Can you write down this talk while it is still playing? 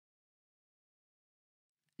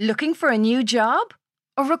Looking for a new job?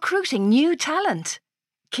 Or recruiting new talent?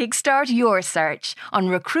 Kickstart your search on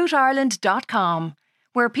recruitireland.com,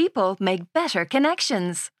 where people make better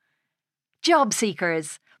connections. Job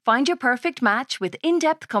seekers, find your perfect match with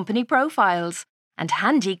in-depth company profiles and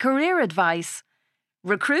handy career advice.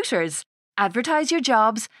 Recruiters, advertise your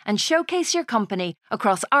jobs and showcase your company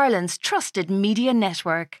across Ireland's trusted media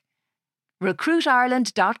network.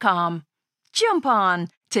 recruitireland.com. Jump on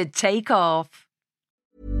to take off.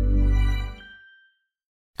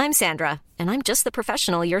 I'm Sandra, and I'm just the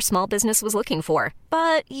professional your small business was looking for.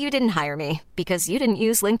 But you didn't hire me because you didn't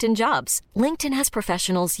use LinkedIn Jobs. LinkedIn has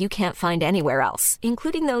professionals you can't find anywhere else,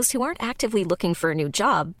 including those who aren't actively looking for a new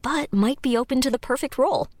job, but might be open to the perfect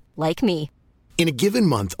role, like me. In a given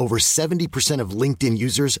month, over 70% of LinkedIn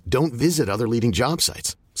users don't visit other leading job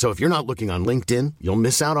sites. So if you're not looking on LinkedIn, you'll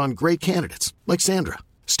miss out on great candidates like Sandra.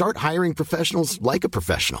 Start hiring professionals like a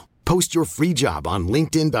professional. Post your free job on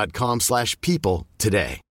linkedin.com/people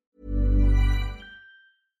today.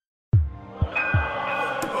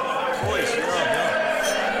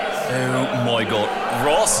 Oh my God,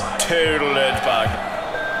 Ross total it back.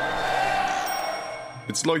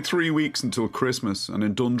 It's like 3 weeks until Christmas, and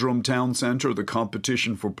in Dundrum Town Centre, the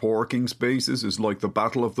competition for parking spaces is like the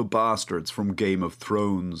Battle of the Bastards from Game of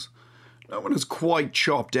Thrones. No one has quite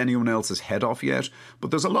chopped anyone else's head off yet, but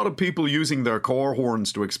there's a lot of people using their car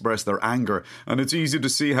horns to express their anger, and it's easy to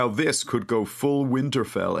see how this could go full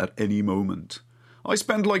Winterfell at any moment. I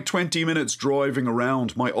spend like 20 minutes driving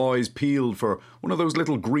around, my eyes peeled for one of those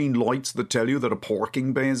little green lights that tell you that a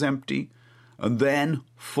parking bay is empty. And then,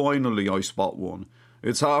 finally, I spot one.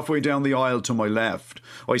 It's halfway down the aisle to my left.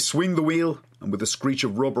 I swing the wheel, and with a screech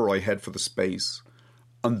of rubber I head for the space.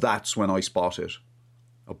 And that's when I spot it.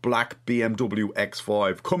 A black BMW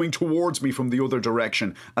X5 coming towards me from the other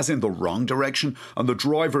direction, as in the wrong direction, and the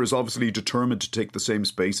driver is obviously determined to take the same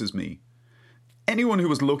space as me. Anyone who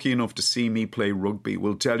was lucky enough to see me play rugby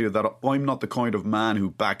will tell you that I'm not the kind of man who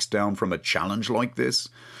backs down from a challenge like this.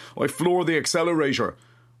 I floor the accelerator,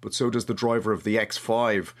 but so does the driver of the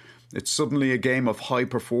X5. It's suddenly a game of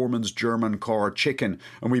high-performance German car chicken,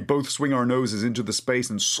 and we both swing our noses into the space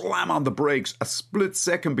and slam on the brakes a split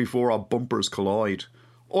second before our bumpers collide.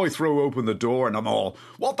 I throw open the door and I'm all,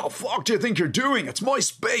 "What the fuck do you think you're doing? It's my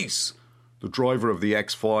space!" The driver of the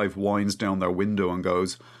X5 winds down their window and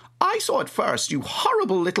goes, "I saw it first, you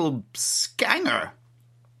horrible little scanger."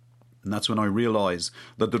 And that's when I realise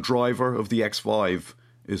that the driver of the X5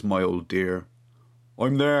 is my old dear.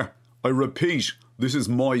 I'm there. I repeat, this is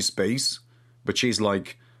my space. But she's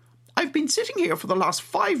like, "I've been sitting here for the last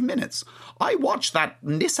 5 minutes. I watched that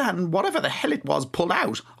Nissan, whatever the hell it was, pull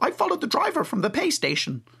out. I followed the driver from the pay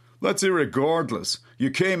station." That's irregardless.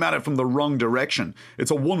 You came at it from the wrong direction.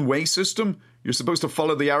 It's a one-way system. You're supposed to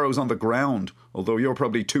follow the arrows on the ground, although you're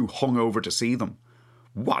probably too hungover to see them.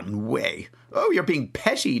 One way? Oh, you're being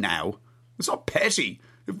petty now. It's not petty.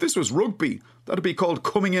 If this was rugby, that'd be called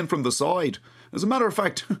coming in from the side. As a matter of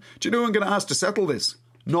fact, do you know who I'm going to ask to settle this?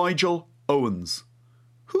 Nigel Owens.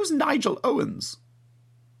 Who's Nigel Owens?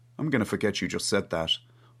 I'm going to forget you just said that.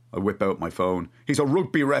 I whip out my phone. He's a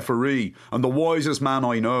rugby referee and the wisest man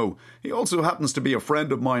I know. He also happens to be a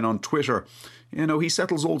friend of mine on Twitter. You know, he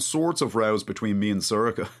settles all sorts of rows between me and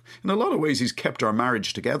Sorcha. In a lot of ways, he's kept our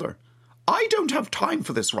marriage together. "I don't have time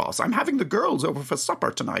for this, Ross. I'm having the girls over for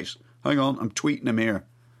supper tonight." Hang on, I'm tweeting him here.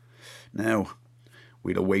 Now,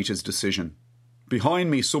 we'll await his decision.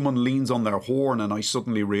 Behind me, someone leans on their horn and I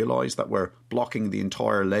suddenly realise that we're blocking the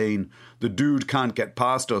entire lane. The dude can't get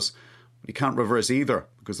past us, but he can't reverse either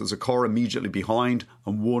because there's a car immediately behind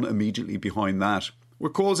and one immediately behind that. We're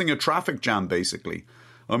causing a traffic jam, basically.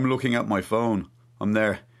 I'm looking at my phone. I'm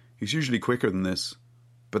there. He's usually quicker than this.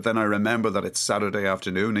 But then I remember that it's Saturday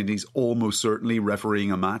afternoon and he's almost certainly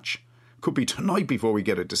refereeing a match. Could be tonight before we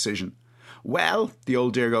get a decision. "Well," the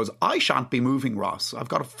old dear goes, "I shan't be moving, Ross. I've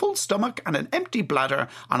got a full stomach and an empty bladder,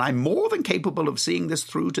 and I'm more than capable of seeing this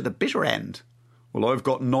through to the bitter end." Well, I've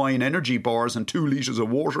got 9 energy bars and 2 litres of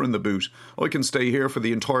water in the boot. I can stay here for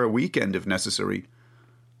the entire weekend if necessary.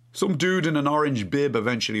 Some dude in an orange bib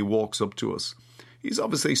eventually walks up to us. He's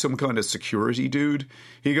obviously some kind of security dude.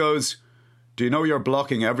 He goes, "Do you know you're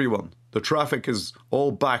blocking everyone? The traffic is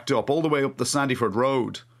all backed up, all the way up the Sandyford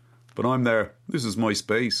Road." But I'm there. This is my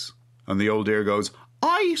space. And the old dear goes,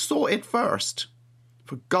 "I saw it first."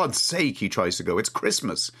 For God's sake, he tries to go, "It's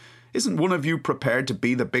Christmas. Isn't one of you prepared to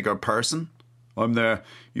be the bigger person?" I'm there.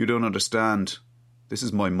 "You don't understand. This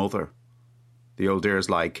is my mother." The old dear's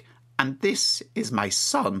like, "And this is my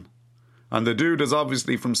son." And the dude is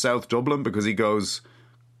obviously from South Dublin because he goes,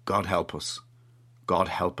 "God help us. God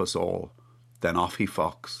help us all." Then off he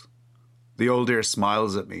fucks. The old dear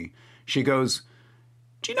smiles at me. She goes,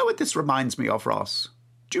 "Do you know what this reminds me of, Ross?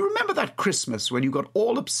 Do you remember that Christmas when you got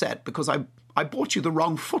all upset because I bought you the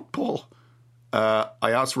wrong football? I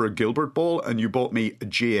asked for a Gilbert ball and you bought me a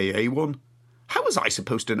GAA one. How was I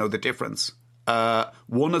supposed to know the difference?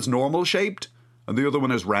 One is normal shaped and the other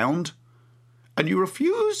one is round. And you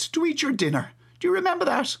refused to eat your dinner. Do you remember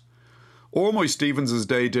that? Or my Stevens's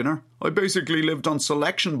Day dinner. I basically lived on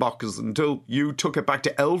selection boxes until you took it back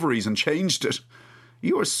to Elvery's and changed it.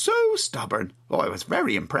 You were so stubborn. Oh, I was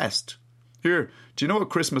very impressed. Here, do you know what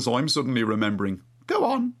Christmas I'm suddenly remembering? Go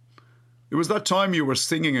on." It was that time you were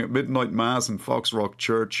singing at midnight mass in Foxrock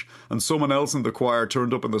Church and someone else in the choir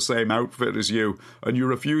turned up in the same outfit as you and you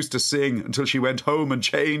refused to sing until she went home and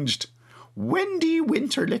changed. Wendy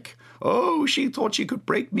Winterlick. Oh, she thought she could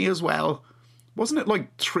break me as well. Wasn't it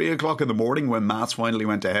like 3 o'clock in the morning when mass finally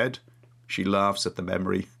went ahead? She laughs at the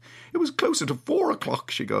memory. It was closer to 4 o'clock,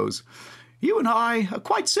 she goes. You and I are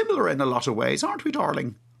quite similar in a lot of ways, aren't we,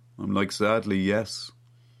 darling? I'm like, sadly, yes.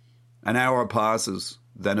 An hour passes,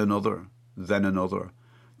 then another. Then another.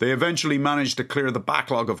 They eventually managed to clear the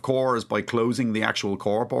backlog of cores by closing the actual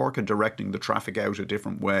car park and directing the traffic out a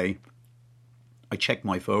different way. I check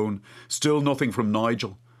my phone. Still nothing from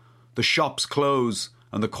Nigel. The shops close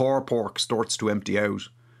and the car park starts to empty out.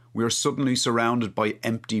 We are suddenly surrounded by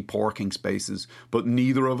empty parking spaces, but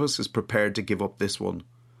neither of us is prepared to give up this one.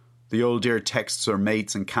 The old dear texts her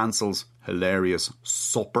mates and cancels, hilarious,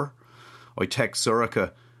 supper. I text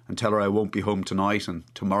Surika and tell her I won't be home tonight and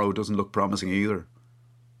tomorrow doesn't look promising either.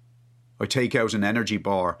 I take out an energy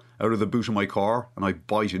bar out of the boot of my car and I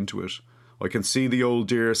bite into it. I can see the old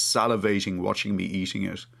dear salivating watching me eating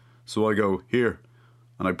it. So I go, "Here,"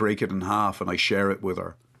 and I break it in half and I share it with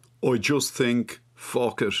her. I just think,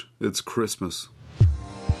 fuck it, it's Christmas.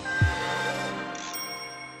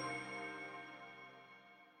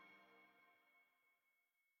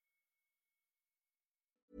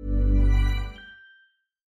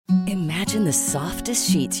 Imagine the softest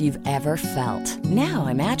sheets you've ever felt. Now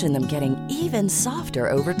imagine them getting even softer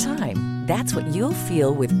over time. That's what you'll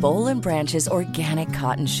feel with Boll & Branch's organic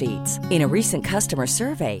cotton sheets. In a recent customer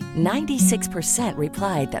survey, 96%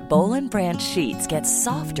 replied that Boll & Branch sheets get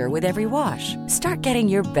softer with every wash. Start getting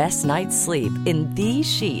your best night's sleep in these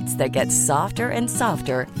sheets that get softer and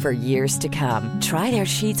softer for years to come. Try their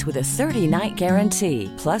sheets with a 30-night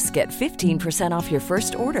guarantee. Plus, get 15% off your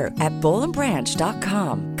first order at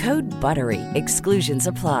bollandbranch.com. Code BUTTERY. Exclusions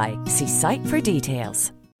apply. See site for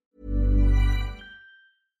details.